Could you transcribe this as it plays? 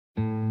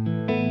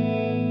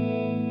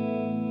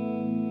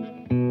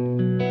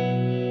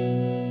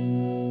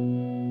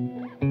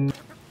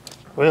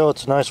Well,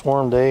 it's a nice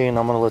warm day and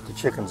I'm going to let the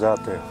chickens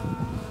out there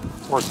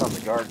work on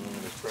the garden and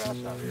this grass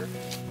out here.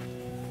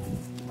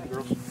 Hi,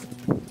 girls.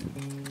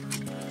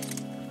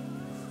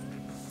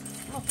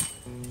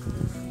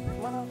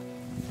 Come on out.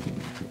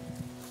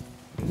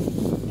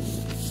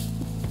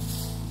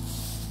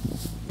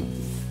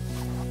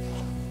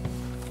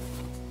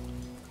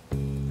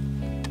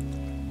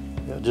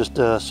 Yeah, just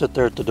sit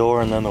there at the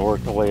door and then they'll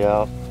work their way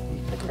out,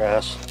 eat the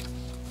grass.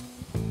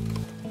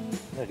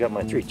 I got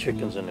my 3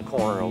 chickens in the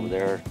corner over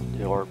there,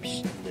 the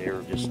Orps.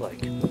 They're just like,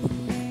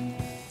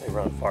 they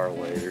run far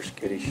away, they're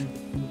skittish.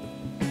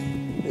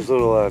 These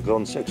little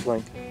golden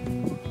 6-link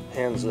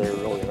hens, they're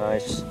really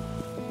nice.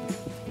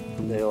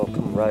 They'll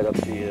come right up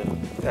to you. In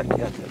fact, you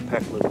have to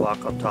peck a little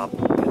block on top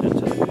and get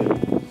into the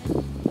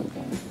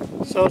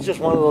coop. So it's just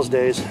one of those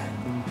days.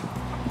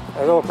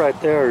 That Orp right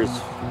there is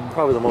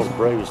probably the most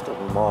bravest of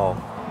them all.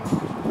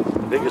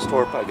 The biggest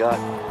Orp I got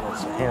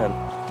is a hen.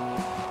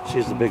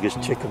 She's the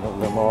biggest chicken of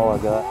them all I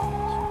got.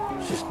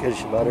 She's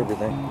skittish about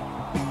everything.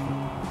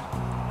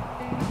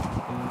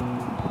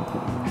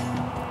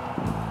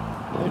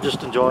 They're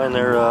just enjoying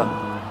their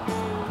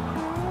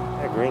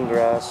green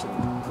grass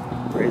and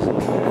grazing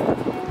there.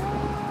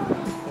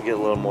 They get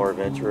a little more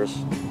adventurous.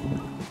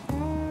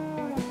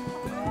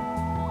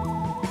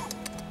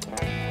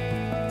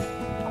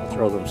 I'll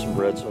throw them some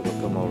bread so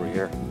they'll come over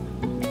here.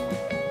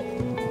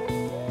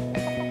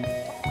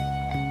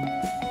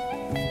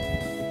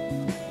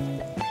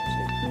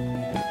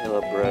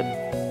 Bread,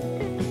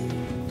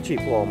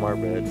 cheap Walmart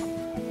bread.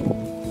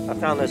 I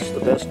found that's the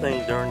best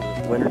thing during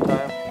the winter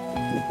time.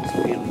 Is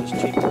to feed them this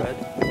cheap bread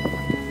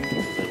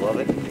because they love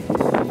it. Put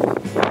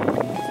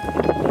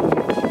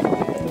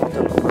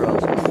them in the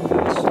rows and keep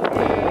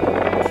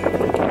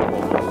them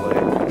over the way.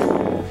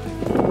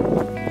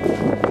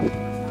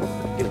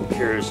 Get them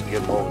curious and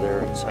get them over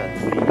there inside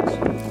the weeds.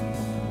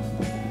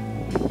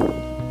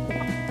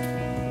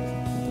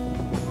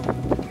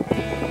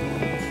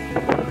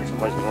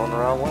 Somebody's going the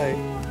wrong way.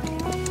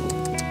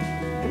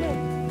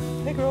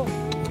 Hey girl,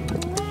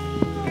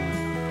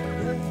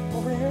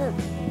 over here.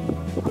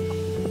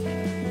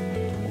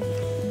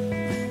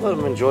 Let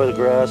them enjoy the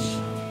grass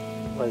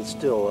while it's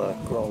still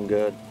growing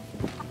good.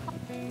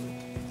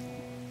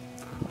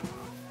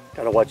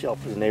 Gotta watch out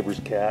for the neighbor's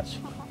cats.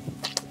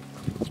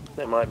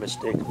 They might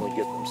mistakenly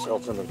get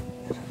themselves in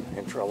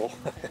trouble.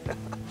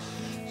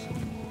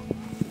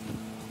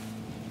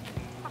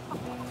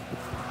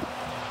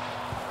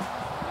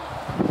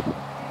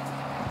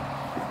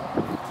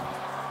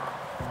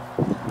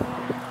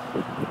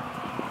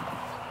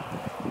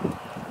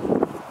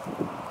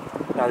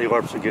 Now the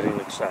Orps are getting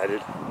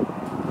excited.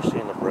 They're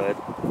seeing the bread.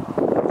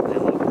 They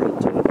love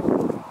bread too.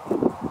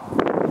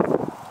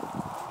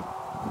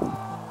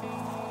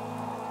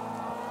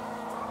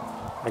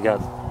 I got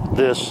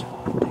this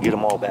to get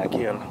them all back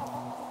in.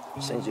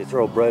 As soon as you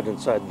throw bread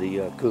inside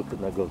the coop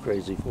and they'll go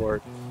crazy for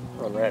it.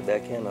 Run right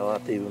back in. I'll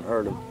have to even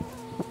hurt them.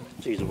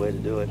 It's an easy way to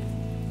do it.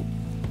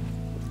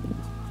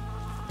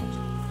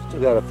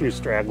 Still got a few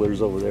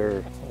stragglers over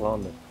there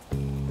along the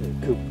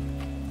coop.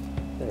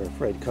 They're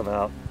afraid to come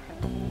out.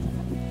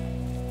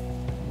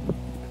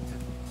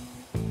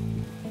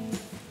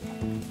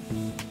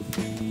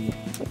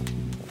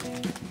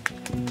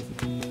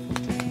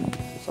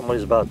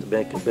 Somebody's about to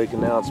make a big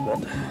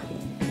announcement.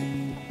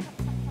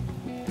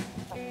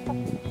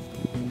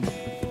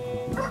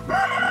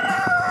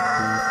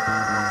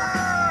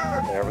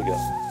 There we go.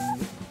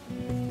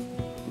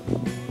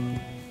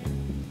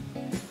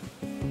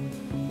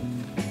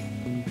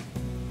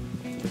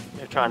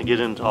 They're trying to get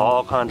into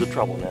all kinds of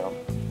trouble now.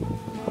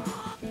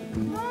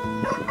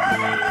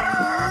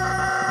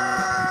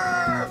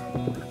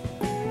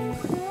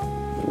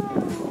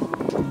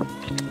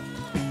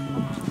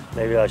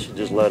 Maybe I should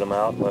just let them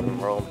out and let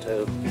them roam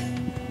too.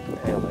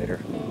 And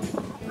later.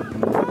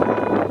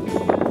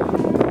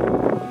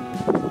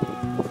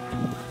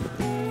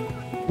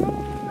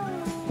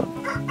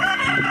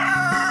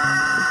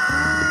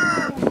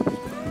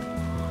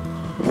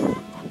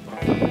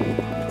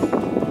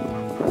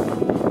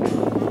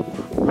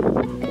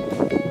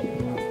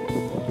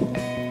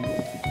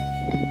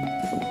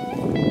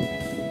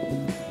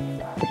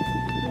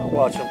 I'll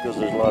watch them because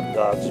there's a lot of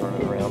dogs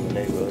running around the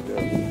neighborhood.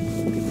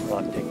 People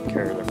not taking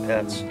care of their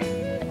pets.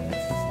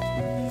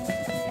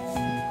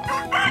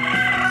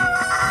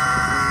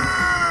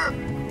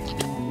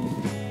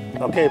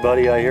 Okay,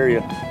 buddy, I hear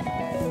you.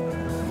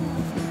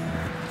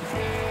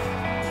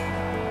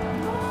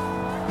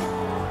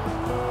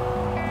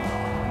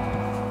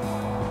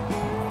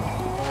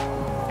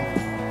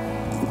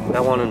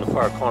 That one in the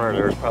far corner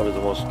there is probably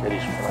the most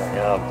skittish one I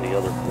have. The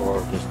other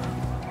 4 just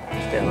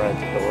stand right at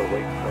the door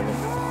waiting for me.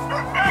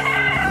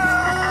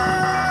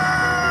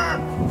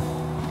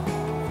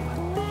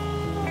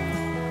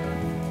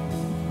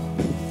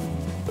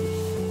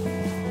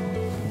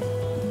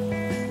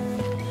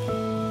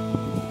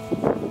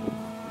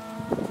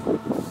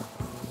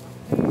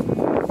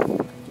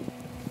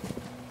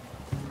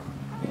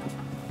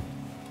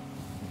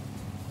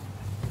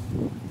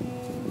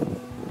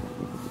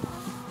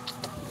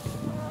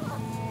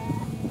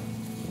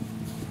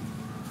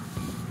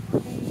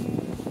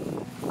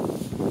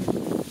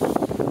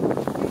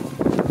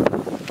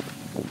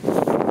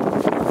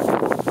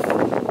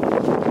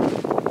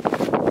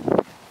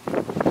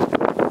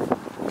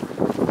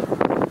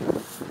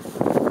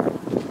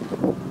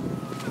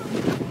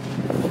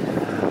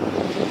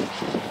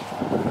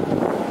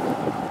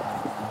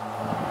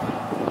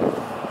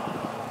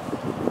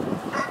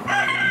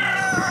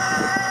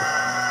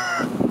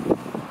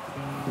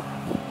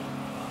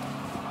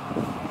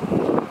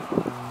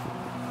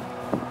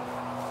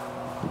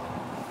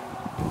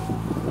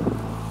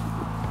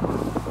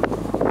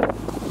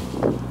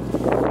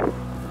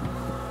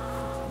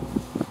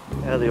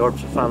 Yeah, the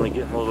Orps are finally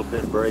getting a little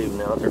bit brave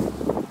now. They're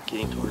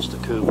getting towards the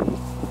coop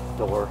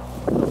door.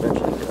 They'll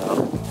eventually get out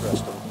and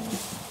rest them.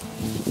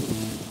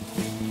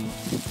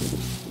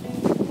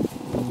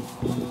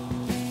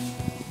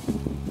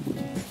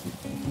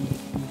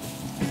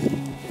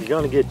 If you're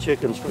going to get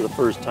chickens for the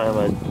first time,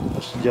 I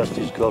suggest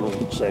these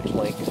golden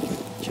sex-link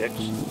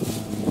chicks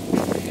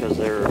because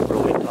they're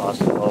really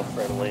docile,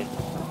 friendly,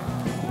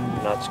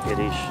 not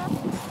skittish.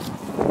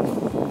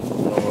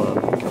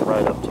 They'll come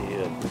right up to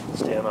you and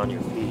stand on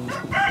your feet.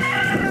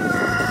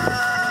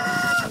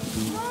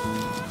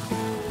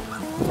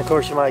 Of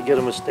course, you might get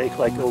a mistake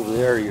like over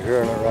there. You're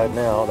hearing it right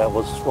now. That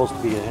was supposed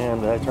to be a hen,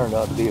 but that turned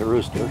out to be a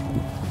rooster.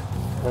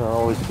 And I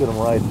always get them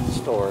right at the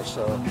store,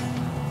 so.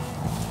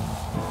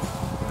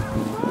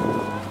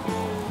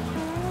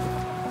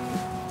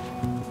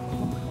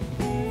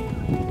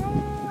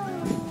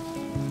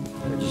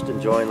 They're just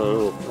enjoying the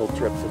little field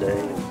trip today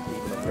and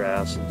eating the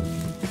grass. And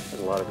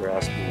there's a lot of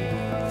grass to eat.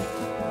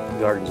 The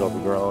garden's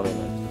overgrown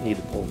and I need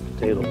to pull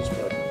potatoes,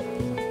 but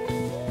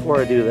before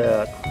I do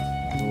that,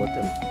 I'll let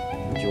them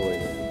enjoy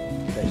the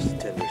nice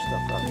tender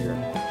stuff out here.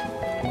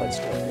 Let's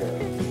go here.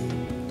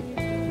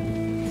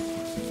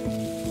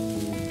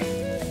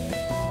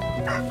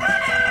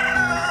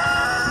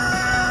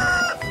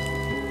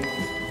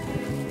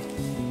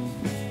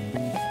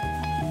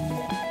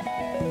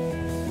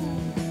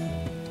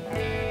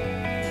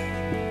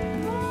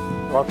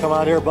 Want to come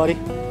out here, buddy?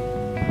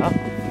 Huh?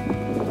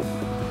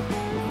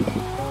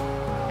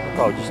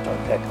 I'll probably just start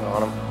pecking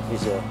on him.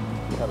 He's a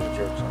kind of a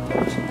jerk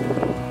sometimes.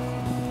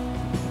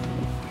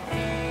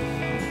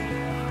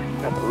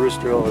 Got the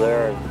rooster over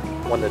there and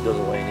one that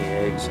doesn't lay any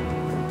eggs. And the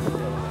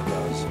other one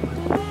does.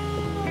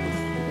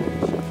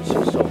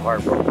 She's so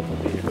heartbroken to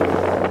be with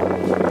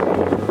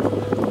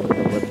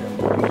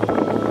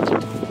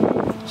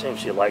him. Seems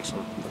she likes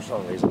him for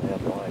some reason. I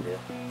have no idea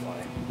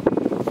why.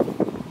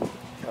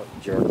 Kind of a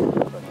jerk.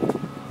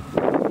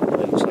 But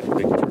he looks like a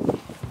big turkey.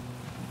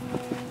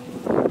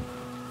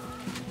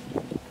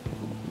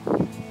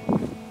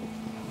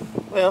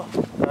 Well,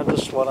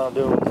 that's what I'm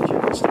doing with the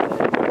chickens today.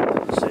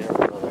 I'll stay here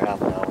for another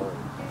half an hour.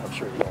 I'm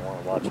sure you don't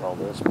want to watch all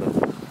this, but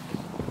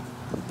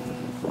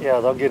yeah,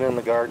 they'll get in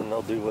the garden.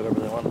 They'll do whatever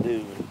they want to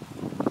do.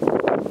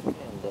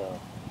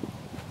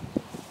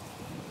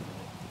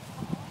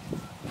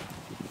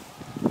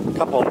 And a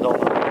couple of them don't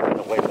want to find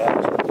a way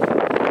back. So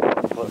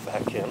put it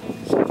back in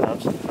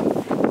sometimes.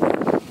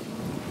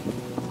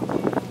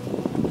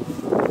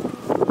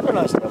 They're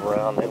nice to have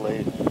around. They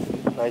lay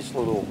nice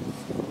little,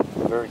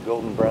 very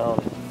golden brown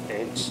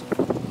eggs.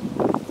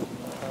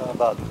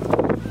 About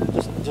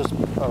just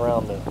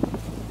around the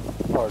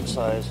large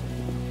size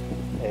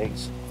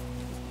eggs.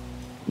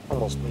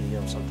 Almost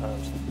medium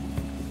sometimes.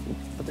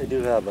 But they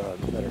do have a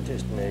better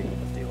tasting egg.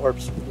 But the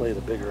Orps lay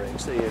the bigger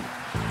eggs.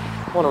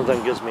 One of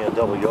them gives me a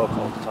double yolk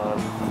all the time.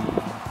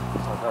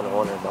 I'm kind of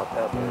wondering about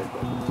that bird,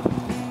 but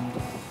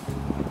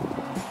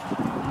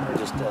they're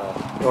just, the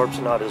Orps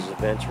are not as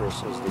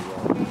adventurous as the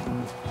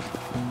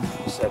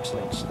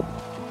sex-links.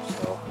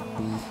 So.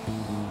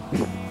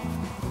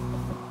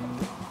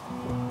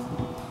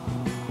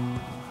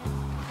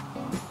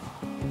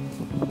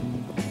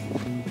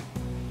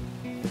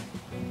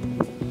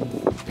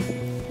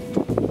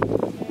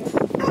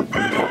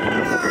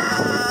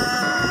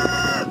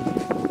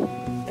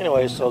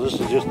 Anyway, so this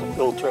is just a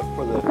field trip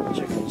for the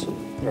chickens.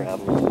 They're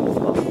having a little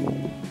fun.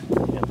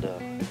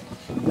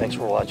 And thanks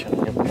for watching.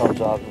 Hit the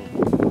thumbs up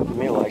and give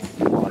me a like if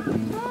you want.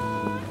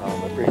 I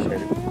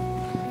appreciate it.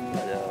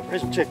 But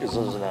raising chickens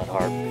isn't that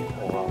hard.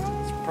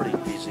 It's pretty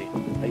easy.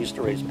 I used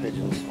to raise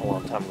pigeons a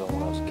long time ago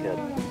when I was a kid.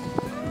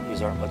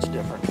 These aren't much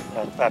different.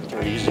 In fact,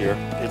 they're easier.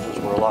 Pigeons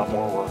were a lot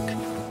more work.